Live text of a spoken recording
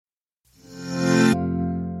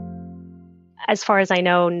as far as I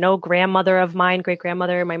know, no grandmother of mine, great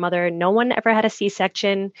grandmother, my mother, no one ever had a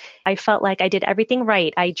C-section. I felt like I did everything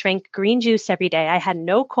right. I drank green juice every day. I had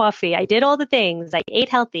no coffee. I did all the things. I ate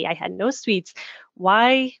healthy. I had no sweets.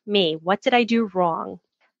 Why me? What did I do wrong?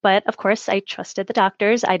 But of course, I trusted the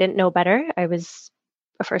doctors. I didn't know better. I was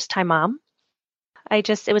a first-time mom.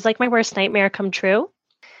 It was like my worst nightmare come true.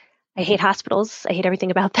 I hate hospitals. I hate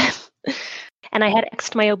everything about them. And I had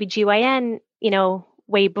asked my OBGYN,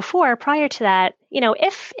 way before, prior to that,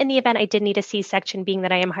 if in the event I did need a C-section, being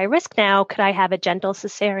that I am high risk now, could I have a gentle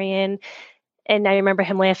cesarean? And I remember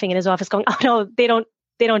him laughing in his office going, oh no, they don't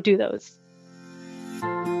do those.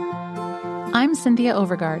 I'm Cynthia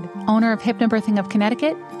Overgard, owner of Hypnobirthing of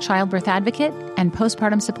Connecticut, childbirth advocate, and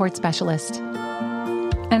postpartum support specialist.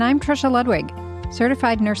 And I'm Trisha Ludwig,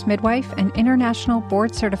 certified nurse midwife and international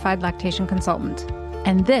board-certified lactation consultant.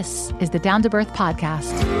 And this is the Down to Birth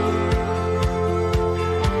podcast.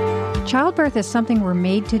 Childbirth is something we're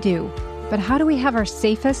made to do, but how do we have our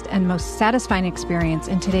safest and most satisfying experience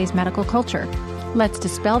in today's medical culture? Let's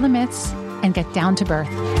dispel the myths and get down to birth.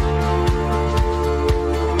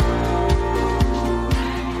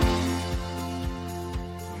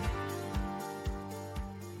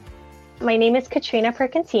 My name is Catrina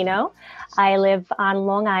Percantino. I live on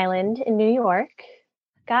Long Island in New York.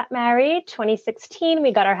 Got married 2016.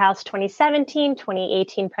 We got our house 2017,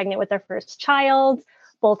 2018, pregnant with our first child.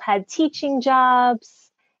 Both had teaching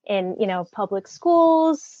jobs in, public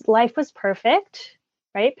schools. Life was perfect,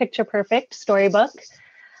 right? Picture perfect, storybook.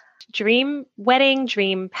 Dream wedding,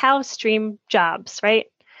 dream house, dream jobs, right?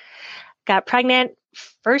 Got pregnant,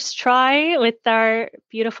 first try with our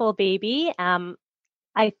beautiful baby.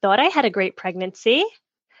 I thought I had a great pregnancy.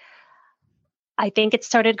 I think it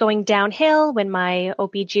started going downhill when my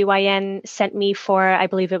OBGYN sent me for, I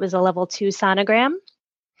believe it was a level 2 sonogram,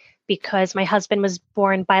 because my husband was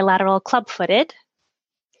born bilateral club-footed.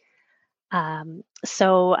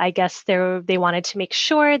 So I guess they wanted to make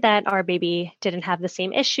sure that our baby didn't have the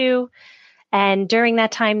same issue. And during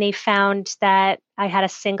that time, they found that I had a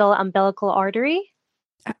single umbilical artery.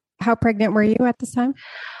 How pregnant were you at this time?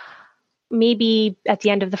 Maybe at the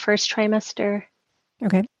end of the first trimester.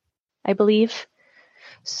 Okay. I believe.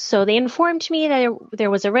 So they informed me that there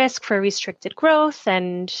was a risk for restricted growth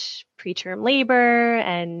and preterm labor.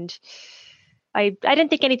 And I didn't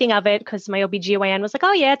think anything of it because my OBGYN was like,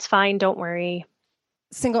 oh yeah, it's fine. Don't worry.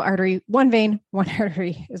 Single artery, one vein, one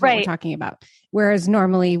artery is what right. We're talking about. Whereas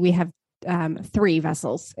normally we have 3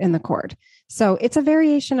 vessels in the cord. So it's a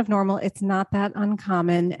variation of normal. It's not that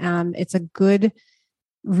uncommon. It's a good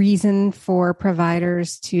reason for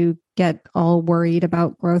providers to get all worried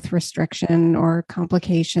about growth restriction or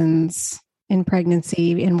complications in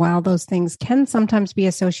pregnancy. And while those things can sometimes be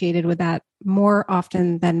associated with that, more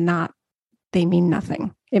often than not, they mean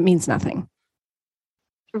nothing. It means nothing.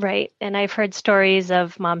 Right. And I've heard stories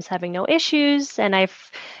of moms having no issues. And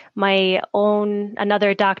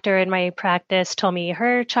another doctor in my practice told me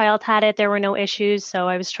her child had it. There were no issues. So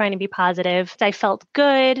I was trying to be positive. I felt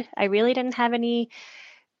good. I really didn't have any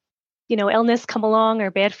illness come along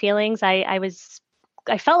or bad feelings. I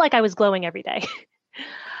felt like I was glowing every day.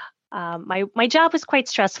 My job was quite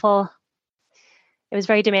stressful. It was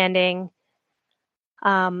very demanding.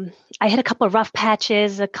 I had a couple of rough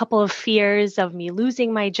patches, a couple of fears of me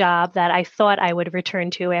losing my job that I thought I would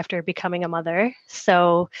return to after becoming a mother.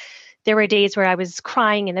 So there were days where I was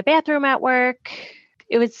crying in the bathroom at work.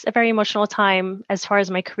 It was a very emotional time as far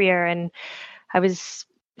as my career, and I was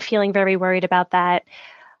feeling very worried about that.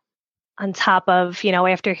 On top of,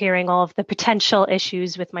 after hearing all of the potential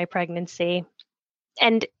issues with my pregnancy.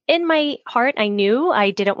 And in my heart, I knew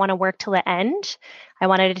I didn't want to work till the end. I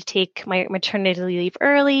wanted to take my maternity leave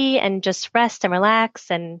early and just rest and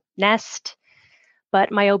relax and nest.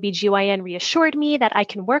 But my OBGYN reassured me that I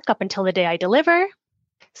can work up until the day I deliver.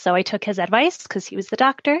 So I took his advice because he was the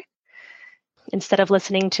doctor instead of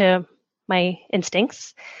listening to my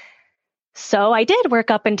instincts. So I did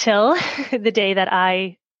work up until the day that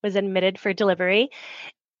I was admitted for delivery.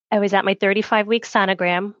 I was at my 35-week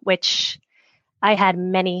sonogram, which I had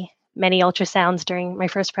many, many ultrasounds during my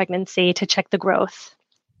first pregnancy to check the growth.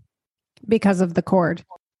 Because of the cord.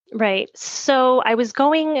 Right. So I was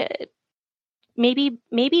going maybe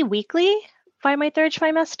weekly by my 3rd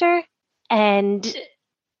trimester. And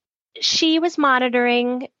she was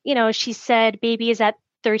monitoring, she said, baby is at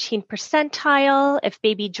 13th percentile. If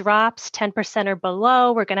baby drops 10% or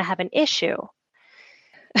below, we're going to have an issue.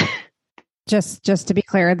 Just to be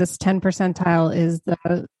clear, this 10 percentile is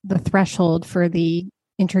the threshold for the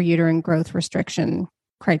intrauterine growth restriction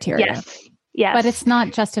criteria. Yes. But it's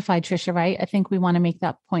not justified, Trisha, right? I think we want to make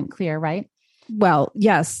that point clear, right? Well,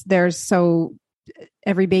 yes,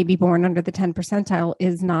 every baby born under the 10 percentile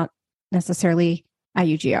is not necessarily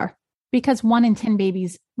IUGR. Because 1 in 10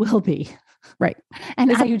 babies will be. Right.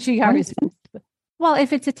 And IUGR is, well,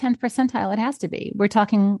 if it's a 10th percentile, it has to be. We're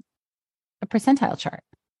talking a percentile chart.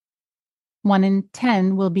 1 in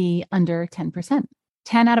 10 will be under 10%.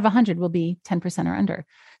 10 out of 100 will be 10% or under.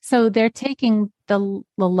 So they're taking the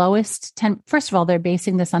lowest 10. First of all, they're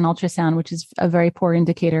basing this on ultrasound, which is a very poor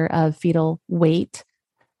indicator of fetal weight.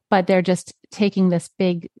 But they're just taking this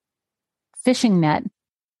big fishing net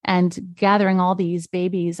and gathering all these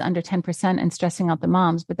babies under 10% and stressing out the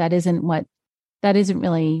moms. But that isn't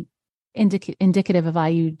really indicative of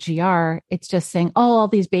IUGR. It's just saying, oh, all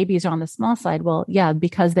these babies are on the small side. Well, yeah,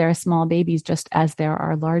 because there are small babies, just as there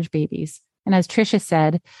are large babies. And as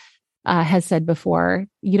Tricia has said before,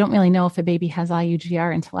 you don't really know if a baby has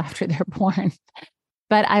IUGR until after they're born.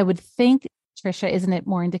 But I would think, Tricia, isn't it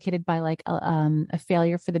more indicated by like a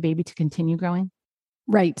failure for the baby to continue growing?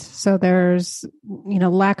 Right. So there's,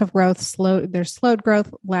 lack of growth, there's slowed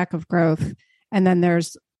growth, lack of growth. And then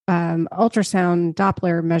there's ultrasound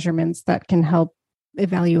Doppler measurements that can help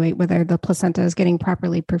evaluate whether the placenta is getting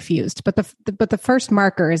properly perfused. But the first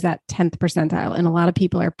marker is that 10th percentile. And a lot of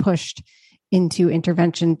people are pushed into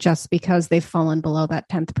intervention just because they've fallen below that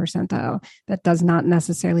 10th percentile. That does not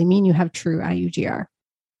necessarily mean you have true IUGR.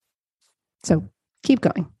 So keep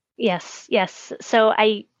going. Yes. So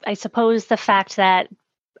I suppose the fact that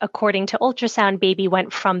according to ultrasound, baby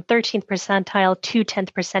went from 13th percentile to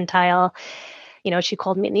 10th percentile. She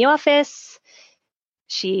called me in the office.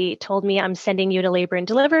 She told me, I'm sending you to labor and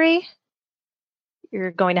delivery.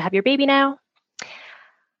 You're going to have your baby now.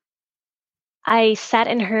 I sat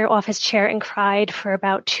in her office chair and cried for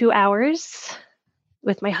about 2 hours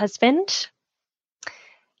with my husband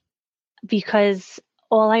because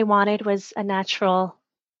all I wanted was a natural,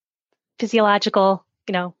 physiological,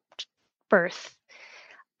 birth.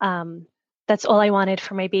 That's all I wanted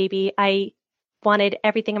for my baby. I wanted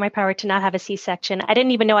everything in my power to not have a C-section. I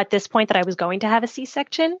didn't even know at this point that I was going to have a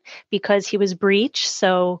C-section because he was breech.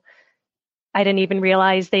 So I didn't even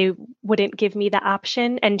realize they wouldn't give me the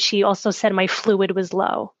option. And she also said my fluid was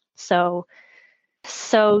low. So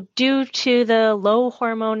due to the low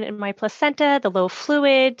hormone in my placenta, the low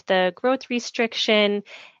fluid, the growth restriction,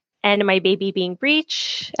 and my baby being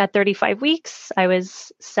breech at 35 weeks, I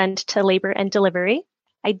was sent to labor and delivery.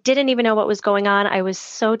 I didn't even know what was going on. I was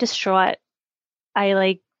so distraught.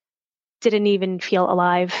 I didn't even feel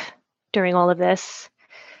alive during all of this.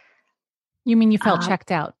 You mean you felt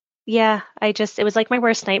checked out? Yeah, it was like my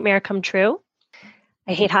worst nightmare come true.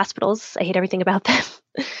 I hate hospitals. I hate everything about them.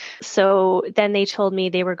 So then they told me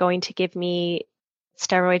they were going to give me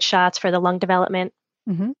steroid shots for the lung development.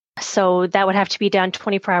 Mm-hmm. So that would have to be done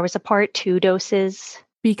 24 hours apart, 2 doses.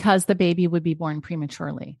 Because the baby would be born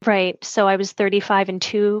prematurely. Right. So I was 35 and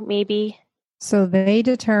 2, maybe. So they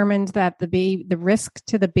determined that the risk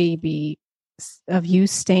to the baby of you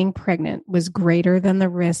staying pregnant was greater than the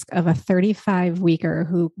risk of a 35-weeker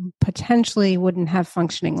who potentially wouldn't have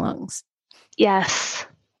functioning lungs. Yes.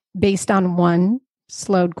 Based on one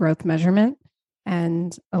slowed growth measurement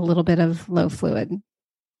and a little bit of low fluid.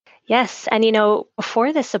 Yes. And,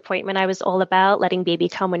 before this appointment, I was all about letting baby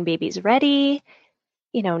come when baby's ready,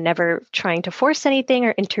 never trying to force anything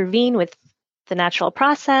or intervene with the natural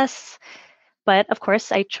process. But of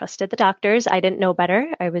course, I trusted the doctors. I didn't know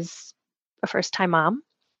better. I was a first-time mom.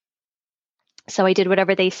 So I did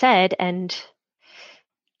whatever they said. And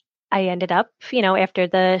I ended up, after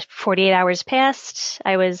the 48 hours passed,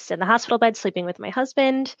 I was in the hospital bed sleeping with my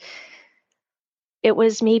husband. It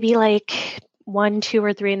was maybe 1, 2,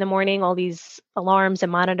 or 3 in the morning. All these alarms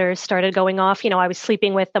and monitors started going off. I was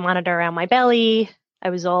sleeping with the monitor around my belly.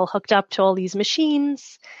 I was all hooked up to all these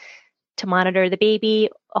machines to monitor the baby.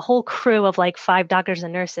 A whole crew of 5 doctors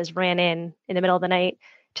and nurses ran in the middle of the night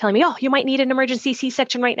telling me, oh, you might need an emergency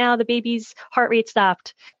C-section right now. The baby's heart rate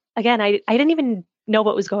stopped. Again, I didn't even know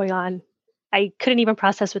what was going on. I couldn't even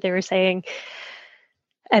process what they were saying.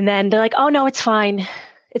 And then they're like, oh, no, it's fine.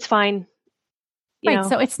 It's fine. Right.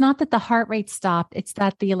 So it's not that the heart rate stopped. It's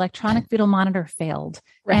that the electronic fetal monitor failed.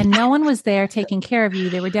 Right. And no one was there taking care of you.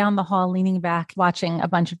 They were down the hall, leaning back, watching a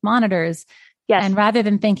bunch of monitors. Yes. And rather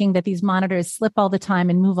than thinking that these monitors slip all the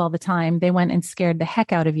time and move all the time, they went and scared the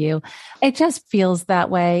heck out of you. It just feels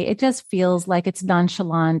that way. It just feels like it's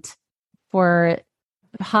nonchalant for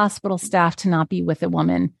hospital staff to not be with a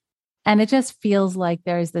woman. And it just feels like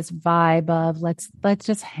there's this vibe of let's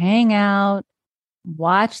just hang out,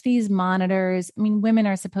 watch these monitors. I mean, women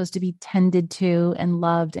are supposed to be tended to and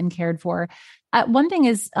loved and cared for. One thing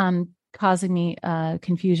is causing me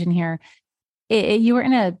confusion here. You were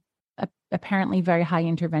in a apparently very high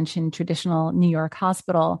intervention, traditional New York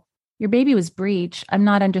hospital. Your baby was breech. I'm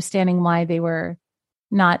not understanding why they were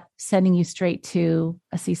not sending you straight to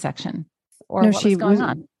a C-section, or No, what she was going was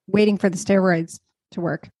on. waiting for the steroids to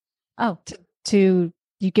work. Oh, To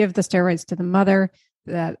you give the steroids to the mother,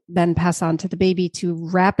 that then pass on to the baby to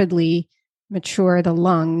rapidly mature the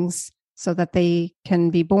lungs so that they can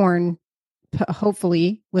be born,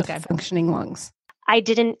 hopefully, with functioning lungs. I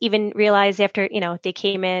didn't even realize after, they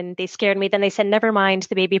came in, they scared me. Then they said, never mind,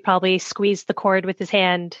 the baby probably squeezed the cord with his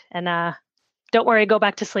hand and don't worry, go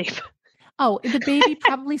back to sleep. Oh, the baby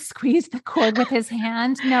probably squeezed the cord with his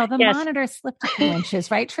hand. No, the Yes. monitor slipped a few inches,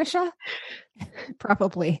 right, Trisha?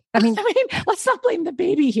 Probably. I mean, let's not blame the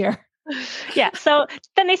baby here. Yeah. So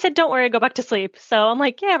then they said, don't worry, go back to sleep. So I'm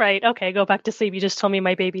like, yeah, right. Okay, go back to sleep. You just told me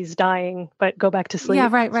my baby's dying, but go back to sleep. Yeah,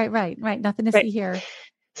 right. Nothing to see here.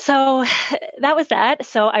 So that was that.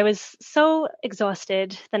 So I was so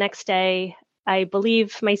exhausted the next day. I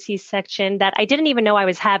believe my C-section that I didn't even know I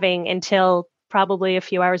was having until probably a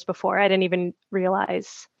few hours before. I didn't even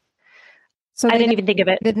realize. So I didn't even think of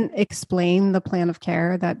it. Didn't explain the plan of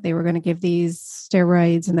care that they were going to give these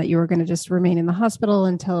steroids and that you were going to just remain in the hospital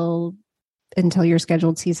until your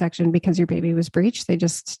scheduled C-section because your baby was breech. They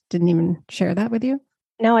just didn't even share that with you?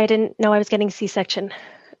 No, I didn't know I was getting C-section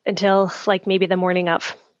until like maybe the morning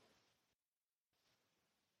of.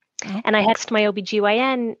 Oh. And I asked my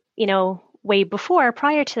OBGYN, way before,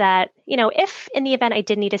 prior to that, if in the event I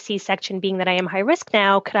did need a C-section, being that I am high risk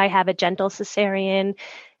now, could I have a gentle cesarean?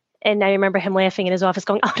 And I remember him laughing in his office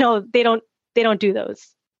going, oh no, they don't do those.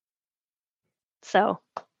 So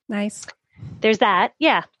nice. There's that.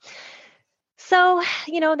 Yeah. So,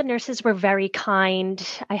 the nurses were very kind.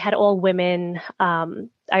 I had all women. I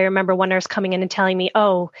remember one nurse coming in and telling me,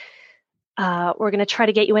 we're going to try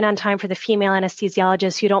to get you in on time for the female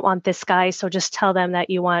anesthesiologist. You don't want this guy, so just tell them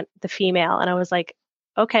that you want the female. And I was like,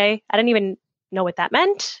 okay. I didn't even know what that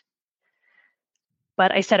meant.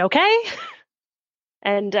 But I said, okay.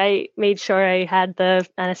 And I made sure I had the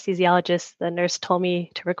anesthesiologist the nurse told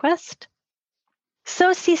me to request.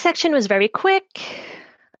 So C-section was very quick.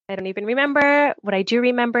 I don't even remember. What I do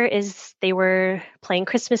remember is they were playing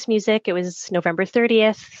Christmas music. It was November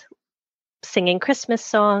 30th, singing Christmas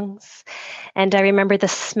songs. And I remember the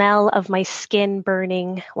smell of my skin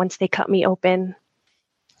burning once they cut me open.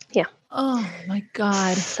 Yeah. Oh my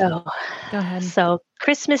God. So go ahead. So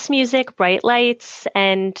Christmas music, bright lights,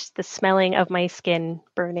 and the smelling of my skin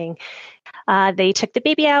burning. They took the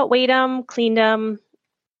baby out, weighed him, cleaned him,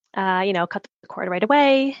 cut the cord right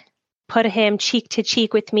away, put him cheek to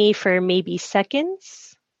cheek with me for maybe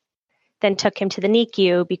seconds, then took him to the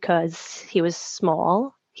NICU because he was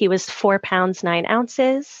small. He was 4 pounds, 9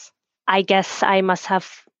 ounces. I guess I must have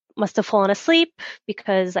fallen asleep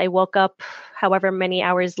because I woke up however many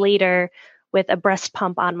hours later with a breast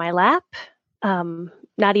pump on my lap.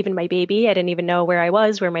 Not even my baby. I didn't even know where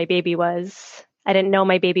my baby was. I didn't know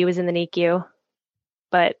my baby was in the NICU.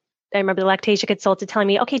 But I remember the lactation consultant telling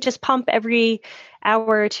me, okay, just pump every hour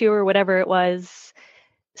or two or whatever it was.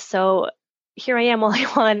 So here I am. All I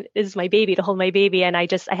want is my baby, to hold my baby. And I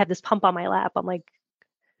have this pump on my lap. I'm like,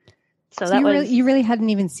 so that you really hadn't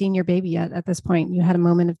even seen your baby yet at this point. You had a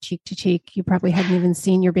moment of cheek to cheek. You probably hadn't even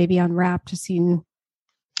seen your baby unwrapped,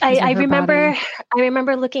 I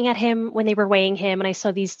remember looking at him when they were weighing him, and I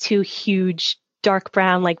saw these 2 huge dark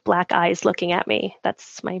brown, like black eyes looking at me.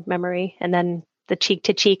 That's my memory. And then the cheek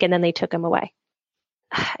to cheek, and then they took him away.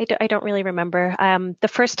 I don't really remember. The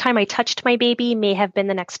first time I touched my baby may have been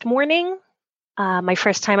the next morning. My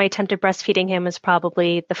first time I attempted breastfeeding him was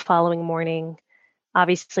probably the following morning.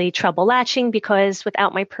 Obviously, trouble latching because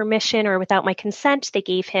without my permission or without my consent, they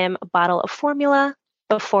gave him a bottle of formula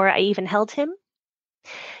before I even held him.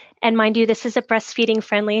 And mind you, this is a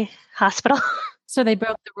breastfeeding-friendly hospital. So they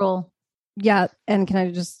broke the rule. Yeah. And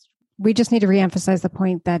we just need to reemphasize the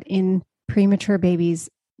point that in premature babies,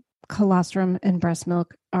 colostrum and breast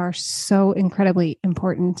milk are so incredibly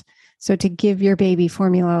important. So to give your baby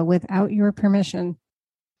formula without your permission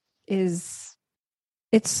it's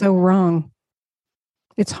so wrong.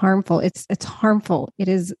 It's harmful. It's harmful. It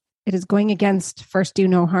is going against first do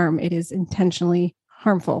no harm. It is intentionally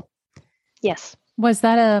harmful. Yes. Was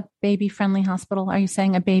that a baby-friendly hospital? Are you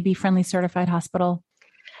saying a baby-friendly certified hospital?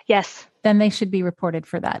 Yes. Then they should be reported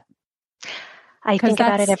for that. I think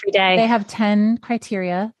about it every day. They have 10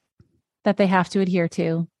 criteria that they have to adhere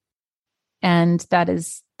to. And that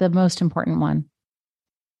is the most important one.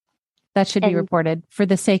 That should be reported for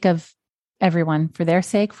the sake of everyone, for their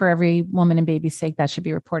sake, for every woman and baby's sake. That should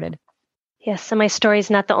be reported. Yes. And my story is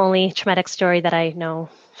not the only traumatic story that I know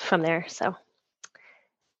from there. So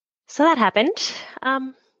that happened.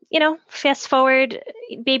 fast forward,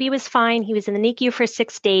 baby was fine. He was in the NICU for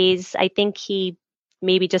 6 days. I think he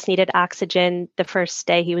maybe just needed oxygen the first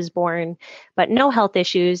day he was born, but no health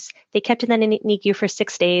issues. They kept him in the NICU for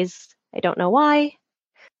 6 days. I don't know why,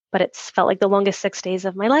 but it's felt like the longest 6 days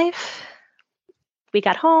of my life. We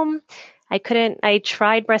got home. I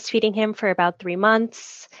tried breastfeeding him for about 3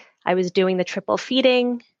 months. I was doing the triple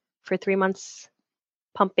feeding for 3 months,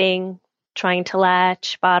 pumping, trying to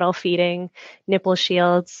latch, bottle feeding, nipple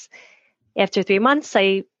shields. After 3 months,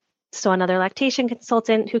 I saw another lactation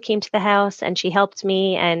consultant who came to the house, and she helped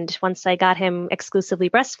me. And once I got him exclusively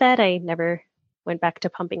breastfed, I never went back to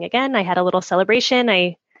pumping again. I had a little celebration.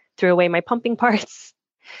 I threw away my pumping parts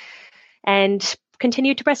and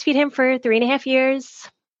continued to breastfeed him for 3.5 years.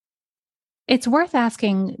 It's worth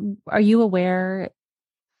asking, are you aware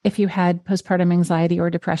if you had postpartum anxiety or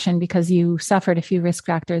depression because you suffered a few risk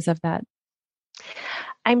factors of that?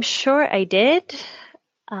 I'm sure I did.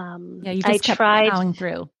 You just kept plowing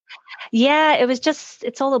through. Yeah,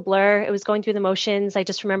 it's all a blur. It was going through the motions. I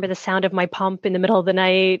just remember the sound of my pump in the middle of the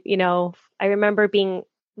night. I remember being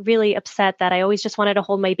really upset that I always just wanted to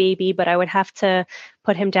hold my baby, but I would have to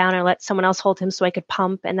put him down or let someone else hold him so I could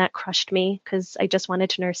pump. And that crushed me because I just wanted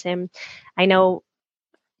to nurse him. I know,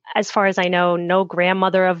 as far as I know, no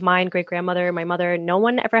grandmother of mine, great grandmother, my mother, no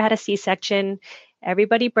one ever had a C-section.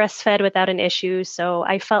 Everybody breastfed without an issue. So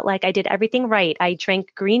I felt like I did everything right. I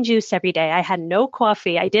drank green juice every day. I had no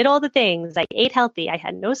coffee. I did all the things. I ate healthy. I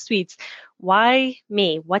had no sweets. Why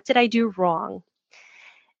me? What did I do wrong?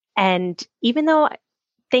 And even though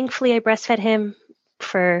thankfully I breastfed him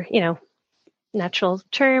for, natural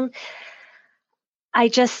term, I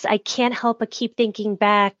can't help but keep thinking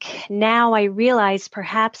back. Now I realize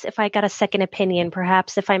perhaps if I got a second opinion,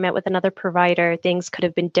 perhaps if I met with another provider, things could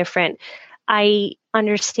have been different. I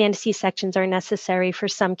understand C-sections are necessary for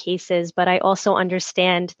some cases, but I also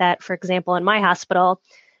understand that, for example, in my hospital,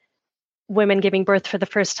 women giving birth for the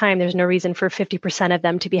first time, there's no reason for 50% of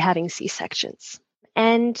them to be having C-sections.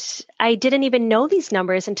 And I didn't even know these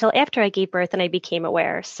numbers until after I gave birth and I became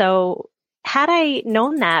aware. So had I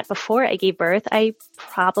known that before I gave birth, I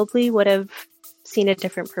probably would have seen a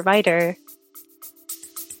different provider.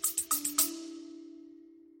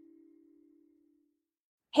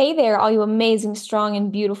 Hey there, all you amazing, strong, and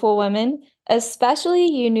beautiful women, especially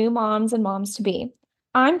you new moms and moms-to-be.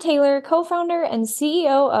 I'm Taylor, co-founder and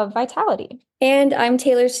CEO of Vitality. And I'm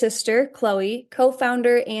Taylor's sister, Chloe,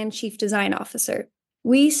 co-founder and chief design officer.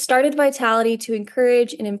 We started Vitality to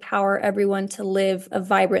encourage and empower everyone to live a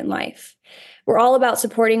vibrant life. We're all about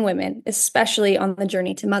supporting women, especially on the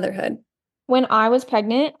journey to motherhood. When I was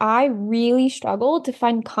pregnant, I really struggled to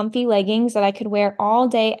find comfy leggings that I could wear all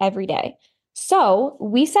day, every day. So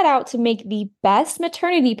we set out to make the best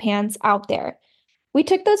maternity pants out there. We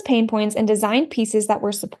took those pain points and designed pieces that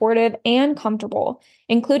were supportive and comfortable,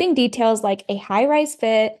 including details like a high-rise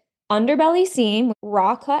fit, underbelly seam,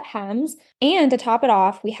 raw cut hems, and to top it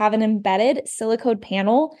off, we have an embedded silicone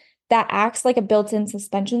panel that acts like a built-in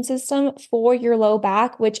suspension system for your low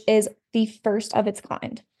back, which is the first of its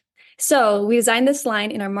kind. So we designed this line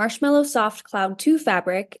in our Marshmallow Soft Cloud 2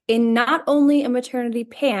 fabric in not only a maternity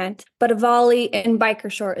pant, but a volley and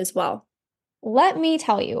biker short as well. Let me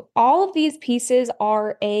tell you, all of these pieces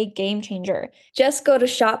are a game changer. Just go to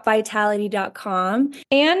shopvitality.com.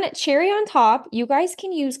 And cherry on top, you guys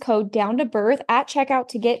can use code DOWNTOBIRTH at checkout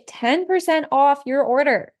to get 10% off your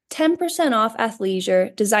order. 10% off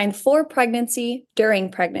athleisure designed for pregnancy, during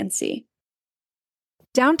pregnancy.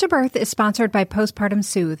 Down to Birth is sponsored by Postpartum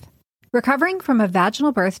Soothe. Recovering from a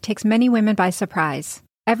vaginal birth takes many women by surprise.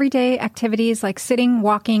 Everyday activities like sitting,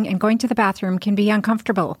 walking, and going to the bathroom can be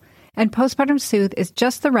uncomfortable, and Postpartum Soothe is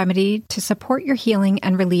just the remedy to support your healing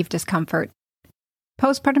and relieve discomfort.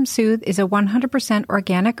 Postpartum Soothe is a 100%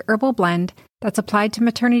 organic herbal blend that's applied to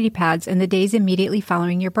maternity pads in the days immediately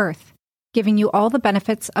following your birth, giving you all the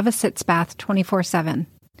benefits of a sitz bath 24/7.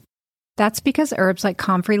 That's because herbs like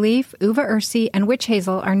comfrey leaf, uva ursi, and witch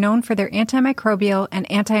hazel are known for their antimicrobial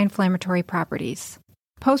and anti-inflammatory properties.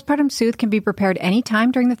 Postpartum Soothe can be prepared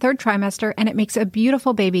anytime during the third trimester, and it makes a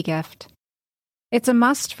beautiful baby gift. It's a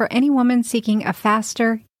must for any woman seeking a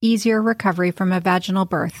faster, easier recovery from a vaginal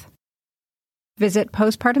birth. Visit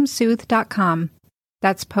postpartumsoothe.com.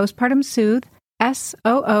 That's postpartumsoothe, SOOTHE.com,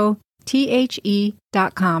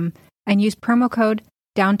 and use promo code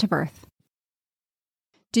DOWNTOBIRTH.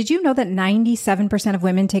 Did you know that 97% of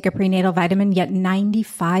women take a prenatal vitamin, yet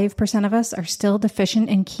 95% of us are still deficient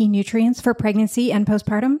in key nutrients for pregnancy and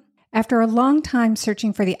postpartum? After a long time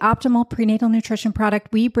searching for the optimal prenatal nutrition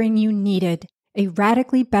product, we bring you Needed, a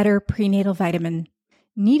radically better prenatal vitamin.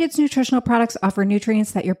 Needed's nutritional products offer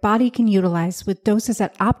nutrients that your body can utilize with doses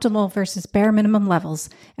at optimal versus bare minimum levels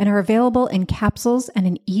and are available in capsules and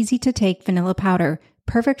an easy-to-take vanilla powder,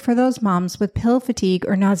 perfect for those moms with pill fatigue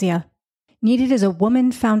or nausea. Needed is a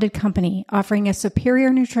woman-founded company offering a superior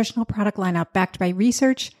nutritional product lineup backed by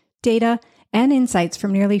research, data, and insights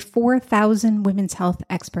from nearly 4,000 women's health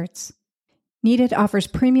experts. Needed offers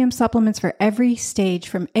premium supplements for every stage,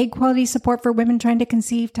 from egg quality support for women trying to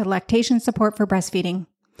conceive to lactation support for breastfeeding.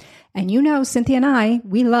 And you know, Cynthia and I,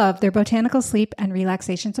 we love their botanical sleep and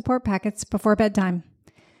relaxation support packets before bedtime.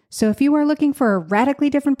 So if you are looking for a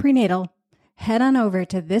radically different prenatal, head on over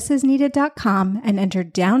to thisisneeded.com and enter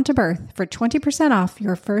Down to Birth for 20% off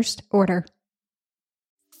your first order.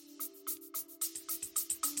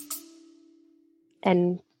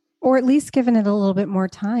 Or at least given it a little bit more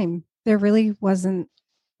time. There really wasn't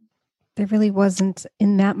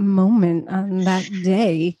in that moment on that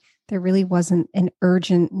day, there really wasn't an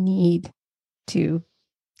urgent need to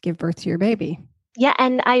give birth to your baby. Yeah.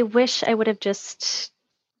 And I wish I would have just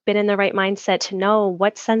been in the right mindset to know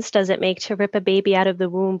what sense does it make to rip a baby out of the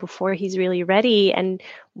womb before he's really ready. And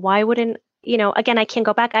why wouldn't, again, I can't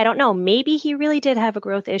go back. I don't know. Maybe he really did have a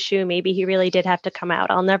growth issue. Maybe he really did have to come out.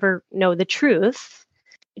 I'll never know the truth.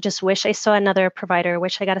 Just wish I saw another provider,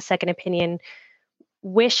 wish I got a second opinion,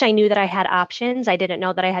 wish I knew that I had options. I didn't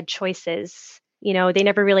know that I had choices. They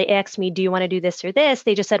never really asked me, do you want to do this or this?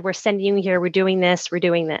 They just said, we're sending you here. We're doing this. We're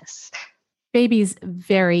doing this. Babies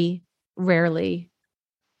very rarely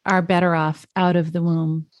are better off out of the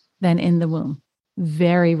womb than in the womb.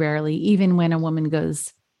 Very rarely, even when a woman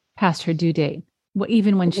goes past her due date,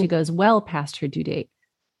 even when she goes well past her due date.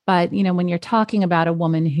 But, when you're talking about a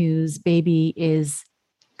woman whose baby is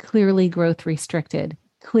clearly growth restricted,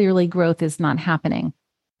 clearly growth is not happening,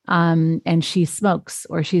 and she smokes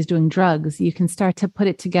or she's doing drugs, you can start to put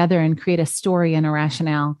it together and create a story and a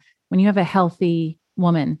rationale. When you have a healthy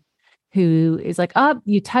woman who is like, oh,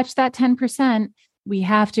 you touched that 10%, we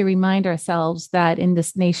have to remind ourselves that in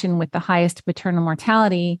this nation with the highest maternal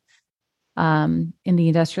mortality in the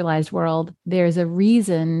industrialized world, there's a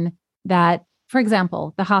reason that, for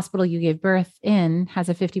example, the hospital you gave birth in has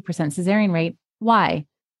a 50% cesarean rate. Why?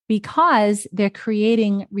 Because they're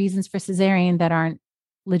creating reasons for cesarean that aren't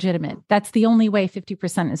legitimate. That's the only way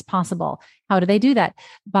 50% is possible. How do they do that?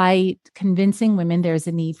 By convincing women there's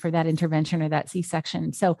a need for that intervention or that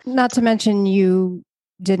C-section. So, not to mention, you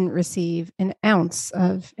didn't receive an ounce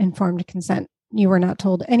of informed consent. You were not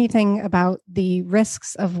told anything about the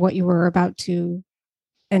risks of what you were about to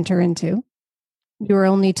enter into. You were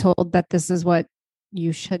only told that this is what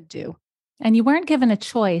you should do. And you weren't given a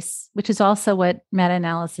choice, which is also what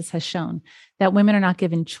meta-analysis has shown, that women are not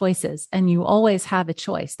given choices, and you always have a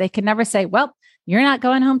choice. They can never say, well, you're not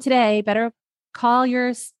going home today. Better call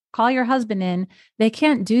your husband in. They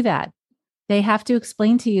can't do that. They have to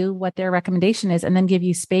explain to you what their recommendation is and then give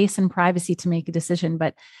you space and privacy to make a decision.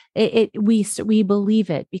 But we believe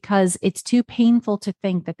it because it's too painful to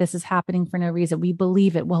think that this is happening for no reason. We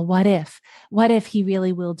believe it. Well, what if he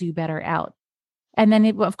really will do better out? And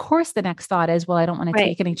then, of course, the next thought is, well, I don't want to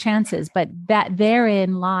take any chances. But that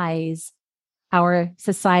therein lies our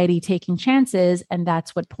society taking chances. And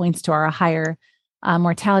that's what points to our higher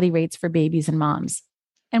mortality rates for babies and moms.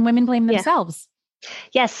 And women blame themselves.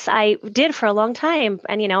 Yes, I did for a long time.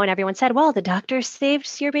 And, and everyone said, well, the doctor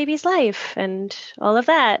saved your baby's life and all of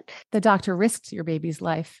that. The doctor risked your baby's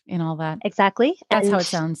life in all that. Exactly. That's how it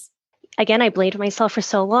sounds. Again, I blamed myself for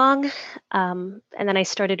so long. And then I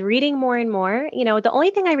started reading more and more. The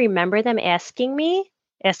only thing I remember them asking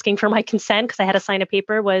for my consent, because I had to sign a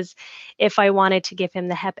paper, was if I wanted to give him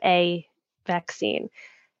the Hep A vaccine.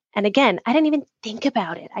 And again, I didn't even think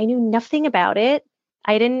about it. I knew nothing about it.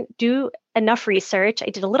 I didn't do enough research. I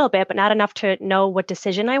did a little bit, but not enough to know what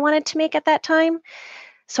decision I wanted to make at that time.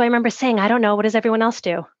 So I remember saying, I don't know. What does everyone else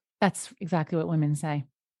do? That's exactly what women say.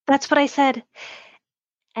 That's what I said.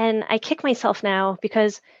 And I kick myself now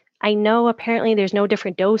because I know apparently there's no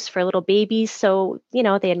different dose for little babies. So,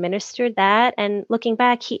 they administered that. And looking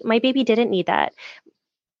back, my baby didn't need that.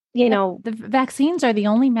 The vaccines are the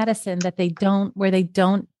only medicine that they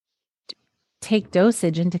don't take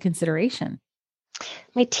dosage into consideration.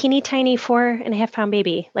 My teeny tiny 4.5 pound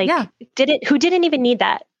baby, who didn't even need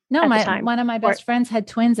that. No, one of my best friends had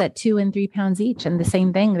twins at 2 and 3 pounds each. And the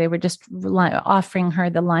same thing, they were just offering her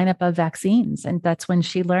the lineup of vaccines. And that's when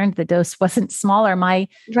she learned the dose wasn't smaller. My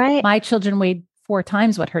children weighed 4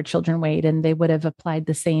 times what her children weighed, and they would have applied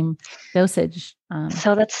the same dosage.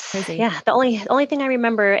 So that's crazy. The only thing I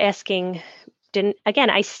remember asking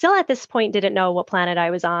I still at this point didn't know what planet I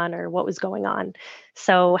was on or what was going on.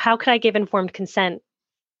 So how could I give informed consent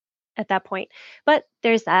at that point. But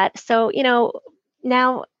there's that. So,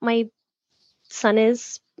 now my son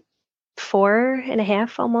is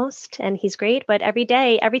 4.5 almost, and he's great. But every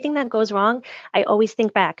day, everything that goes wrong, I always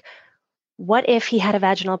think back, what if he had a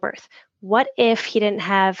vaginal birth? What if he didn't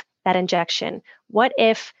have that injection? What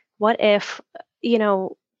if, what if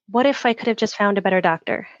I could have just found a better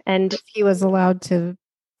doctor? And If he was allowed to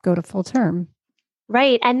go to full term.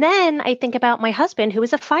 right. And then I think about my husband, who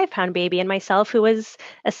was a 5-pound baby, and myself, who was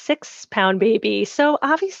a 6-pound baby. So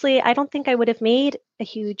obviously, I don't think I would have made a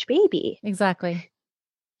huge baby. Exactly.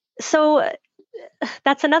 So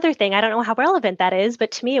that's another thing. I don't know how relevant that is,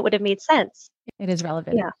 but to me, it would have made sense. It is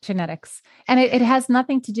relevant. Yeah. Genetics. And it has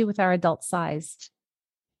nothing to do with our adult size.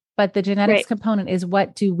 But the genetics Right. component is,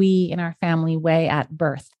 what do we in our family weigh at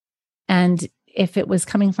birth? And if it was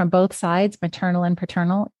coming from both sides, maternal and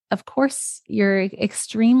paternal, of course, you're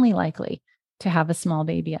extremely likely to have a small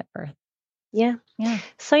baby at birth. Yeah. Yeah.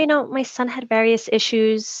 So, my son had various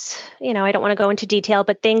issues. I don't want to go into detail,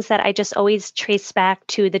 but things that I just always trace back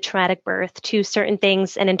to the traumatic birth, to certain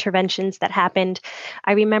things and interventions that happened.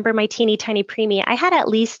 I remember my teeny tiny preemie. I had at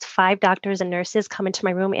least 5 doctors and nurses come into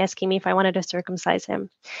my room asking me if I wanted to circumcise him.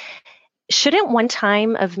 Shouldn't one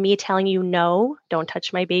time of me telling you, no, don't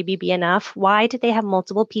touch my baby, be enough? Why did they have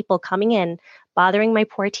multiple people coming in, bothering my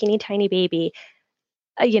poor teeny tiny baby?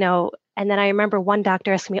 And then I remember one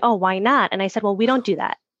doctor asking me, oh, why not? And I said, well, we don't do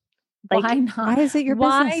that. Why not? Why is it your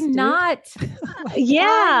business? Why not? Yeah.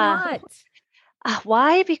 Why not?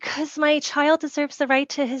 Why? Because my child deserves the right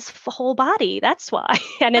to his whole body. That's why.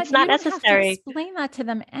 And it's not you don't have to necessary. explain that to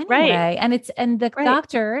them anyway. Right. And the Right.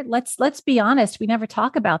 doctor, let's be honest, we never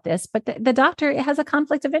talk about this, but the doctor has a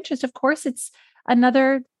conflict of interest. Of course, it's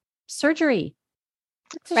another surgery.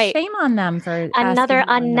 It's a Right. shame on them for Another asking you or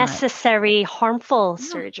not. unnecessary, harmful Yeah.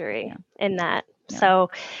 surgery Yeah. in that. Yeah.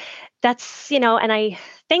 So that's, and I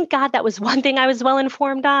thank God that was one thing I was well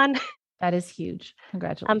informed on. That is huge.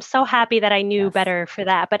 Congratulations. I'm so happy that I knew Yes. better for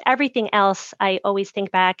that. But everything else, I always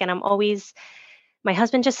think back, and my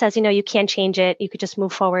husband just says, you can't change it. You could just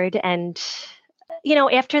move forward. And,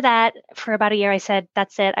 after that, for about a year, I said,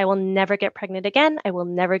 that's it. I will never get pregnant again. I will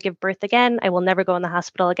never give birth again. I will never go in the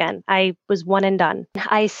hospital again. I was one and done.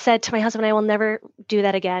 I said to my husband, I will never do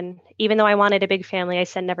that again. Even though I wanted a big family, I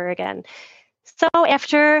said never again. So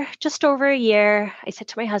after just over a year, I said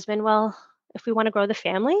to my husband, well, if we want to grow the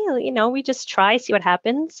family, we just try, see what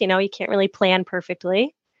happens. You can't really plan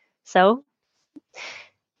perfectly. So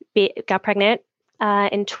got pregnant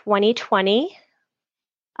in 2020.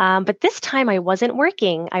 But this time I wasn't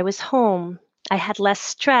working. I was home. I had less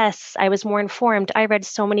stress. I was more informed. I read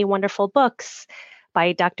so many wonderful books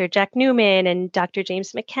by Dr. Jack Newman and Dr.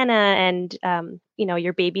 James McKenna and,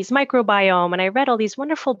 Your Baby's Microbiome. And I read all these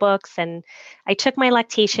wonderful books, and I took my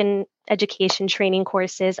lactation education training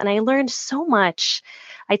courses, and I learned so much.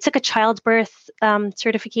 I took a childbirth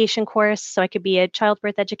certification course so I could be a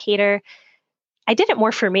childbirth educator. I did it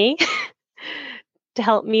more for me to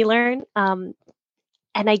help me learn.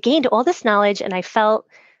 And I gained all this knowledge, and I felt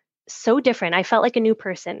so different. I felt like a new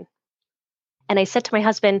person. And I said to my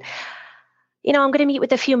husband, I'm going to meet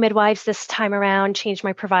with a few midwives this time around, change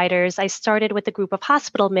my providers. I started with a group of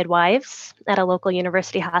hospital midwives at a local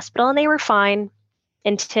university hospital, and they were fine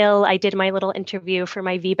until I did my little interview for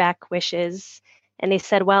my VBAC wishes. And they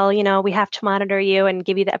said, well, we have to monitor you and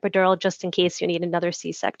give you the epidural just in case you need another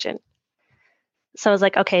C-section. So I was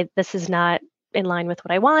like, okay, this is not in line with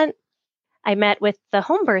what I want. I met with the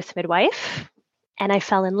home birth midwife, and I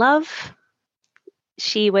fell in love.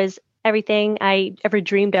 She was everything I ever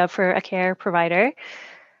dreamed of for a care provider.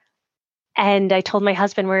 And I told my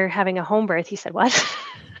husband we're having a home birth. He said, what?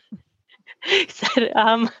 He said,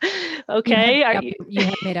 okay. You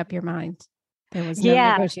had made up your mind. There was no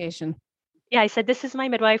Yeah. negotiation. Yeah, I said, this is my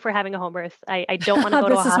midwife. We're having a home birth. I don't want to go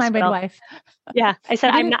to a hospital. This is my midwife. Yeah. I said,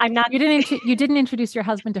 I'm not. You didn't introduce your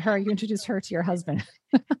husband to her. You introduced her to your husband.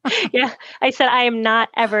 Yeah. I said, I am not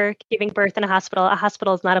ever giving birth in a hospital. A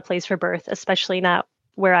hospital is not a place for birth, especially not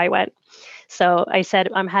where I went. So I said,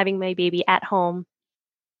 I'm having my baby at home.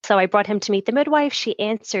 So I brought him to meet the midwife. She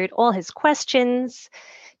answered all his questions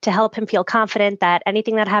to help him feel confident that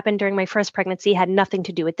anything that happened during my first pregnancy had nothing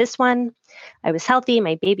to do with this one. I was healthy.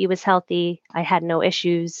 My baby was healthy. I had no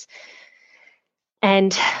issues.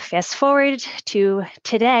 And fast forward to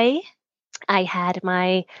today, I had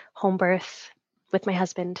my home birth with my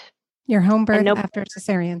husband. Your home birth after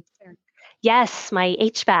cesarean. Yes, my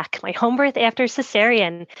HBAC, my home birth after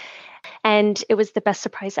cesarean. And it was the best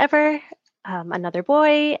surprise ever. Another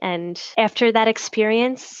boy. And after that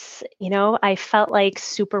experience, I felt like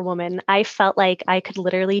Superwoman. I felt like I could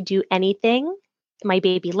literally do anything My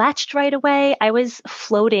baby latched right away. I was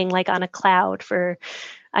floating like on a cloud for,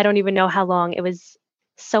 I don't even know how long. It was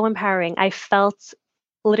so empowering. I felt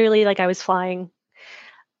literally like I was flying.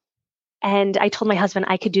 And I told my husband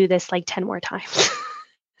I could do this like 10 more times.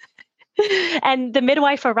 And the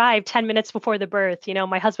midwife arrived 10 minutes before the birth.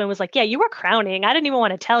 My husband was like, yeah, you were crowning. I didn't even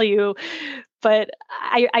want to tell you. But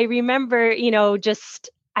I remember,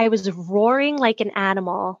 just I was roaring like an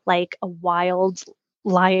animal, like a wild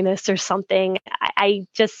lioness or something. I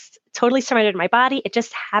just totally surrendered my body. It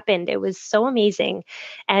just happened. It was so amazing.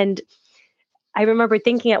 And I remember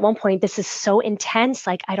thinking at one point, this is so intense.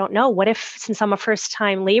 Like, I don't know, what if, since I'm a first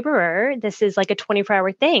time laborer, this is like a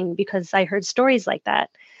 24-hour thing? Because I heard stories like that.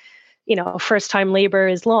 First time labor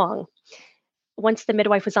is long. Once the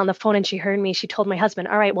midwife was on the phone and she heard me, she told my husband,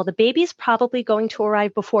 all right, well, the baby's probably going to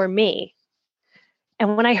arrive before me.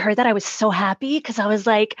 And when I heard that, I was so happy because I was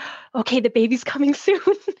like, okay, the baby's coming soon.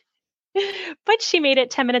 But she made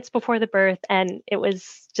it 10 minutes before the birth, and it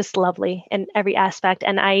was just lovely in every aspect.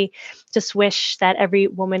 And I just wish that every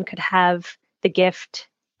woman could have the gift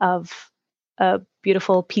of a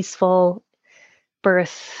beautiful, peaceful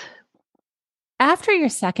birth. After your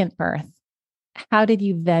second birth, how did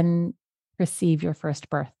you then perceive your first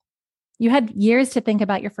birth? You had years to think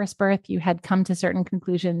about your first birth. You had come to certain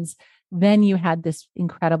conclusions. Then you had this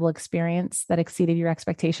incredible experience that exceeded your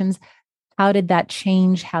expectations. How did that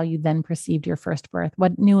change how you then perceived your first birth?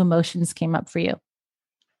 What new emotions came up for you?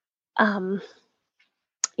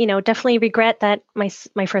 Definitely regret that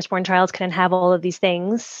my firstborn child couldn't have all of these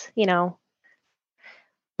things,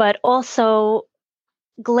 but also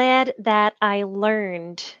glad that I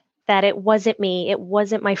learned that it wasn't me. It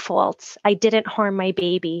wasn't my fault. I didn't harm my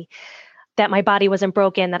baby, that my body wasn't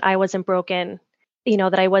broken, that I wasn't broken,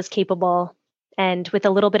 that I was capable. And with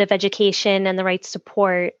a little bit of education and the right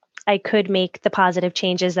support, I could make the positive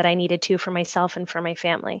changes that I needed to for myself and for my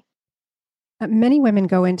family. Many women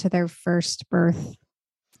go into their first birth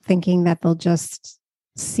thinking that they'll just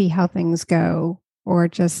see how things go or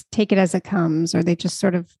just take it as it comes, or they just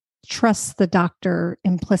sort of trust the doctor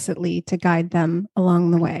implicitly to guide them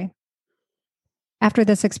along the way. After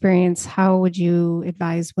this experience, how would you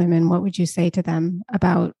advise women? What would you say to them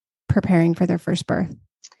about preparing for their first birth?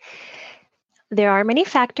 There are many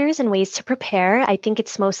factors and ways to prepare. I think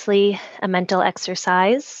it's mostly a mental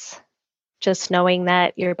exercise, just knowing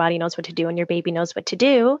that your body knows what to do and your baby knows what to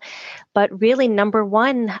do. But really, number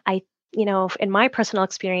one, in my personal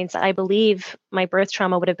experience, I believe my birth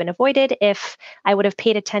trauma would have been avoided if I would have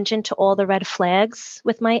paid attention to all the red flags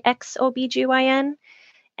with my ex-OBGYN,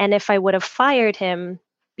 and if I would have fired him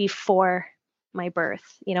before my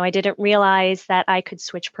birth. I didn't realize that I could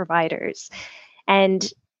switch providers. And,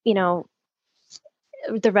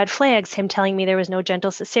 the red flags, him telling me there was no gentle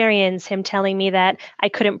cesareans, him telling me that I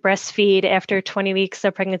couldn't breastfeed after 20 weeks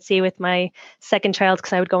of pregnancy with my second child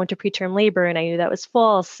because I would go into preterm labor, and I knew that was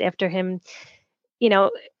false. After him,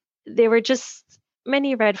 there were just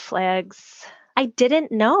many red flags. I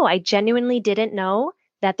didn't know. I genuinely didn't know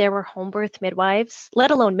that there were home birth midwives, let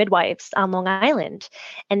alone midwives on Long Island.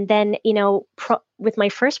 And then, with my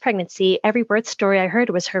first pregnancy, every birth story I heard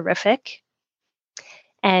was horrific.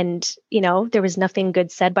 And, there was nothing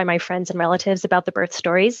good said by my friends and relatives about the birth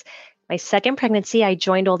stories. My second pregnancy, I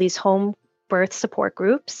joined all these home birth support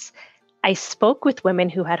groups. I spoke with women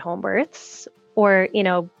who had home births or,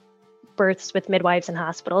 births with midwives in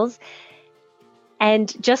hospitals.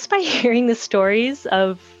 And just by hearing the stories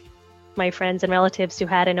of my friends and relatives who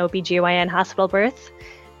had an OBGYN hospital birth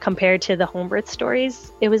compared to the home birth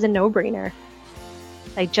stories, it was a no-brainer.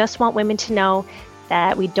 I just want women to know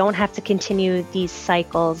that we don't have to continue these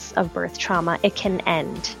cycles of birth trauma. It can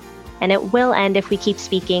end. And it will end if we keep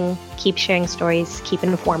speaking, keep sharing stories, keep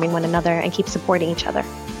informing one another, and keep supporting each other.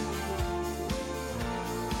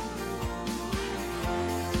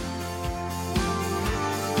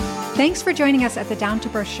 Thanks for joining us at the Down to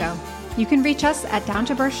Birth Show. You can reach us at Down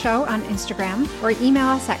to Birth Show on Instagram or email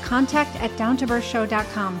us at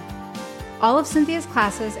contact@downtobirthshow.com. All of Cynthia's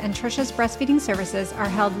classes and Trisha's breastfeeding services are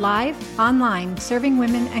held live, online, serving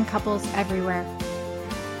women and couples everywhere.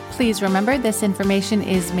 Please remember, this information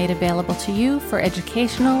is made available to you for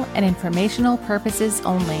educational and informational purposes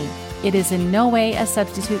only. It is in no way a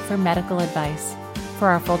substitute for medical advice. For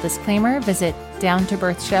our full disclaimer, visit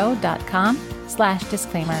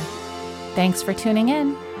downtobirthshow.com/disclaimer. Thanks for tuning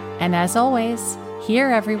in. And as always, hear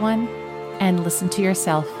everyone and listen to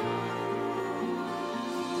yourself.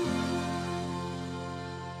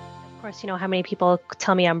 Of course, how many people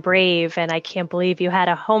tell me I'm brave and I can't believe you had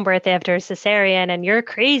a home birth after a cesarean and you're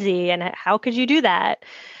crazy and how could you do that?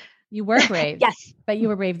 You were brave. Yes. But you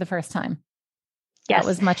were brave the first time. Yes. That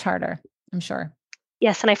was much harder, I'm sure.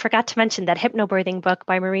 Yes, and I forgot to mention that hypnobirthing book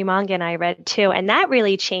by Marie Mongan I read too, and that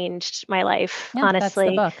really changed my life, Yeah, that's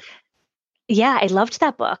the honestly. book. Yeah, I loved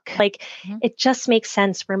that book. Like, Mhm. it just makes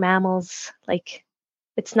sense. We're mammals. Like,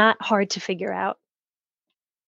 it's not hard to figure out.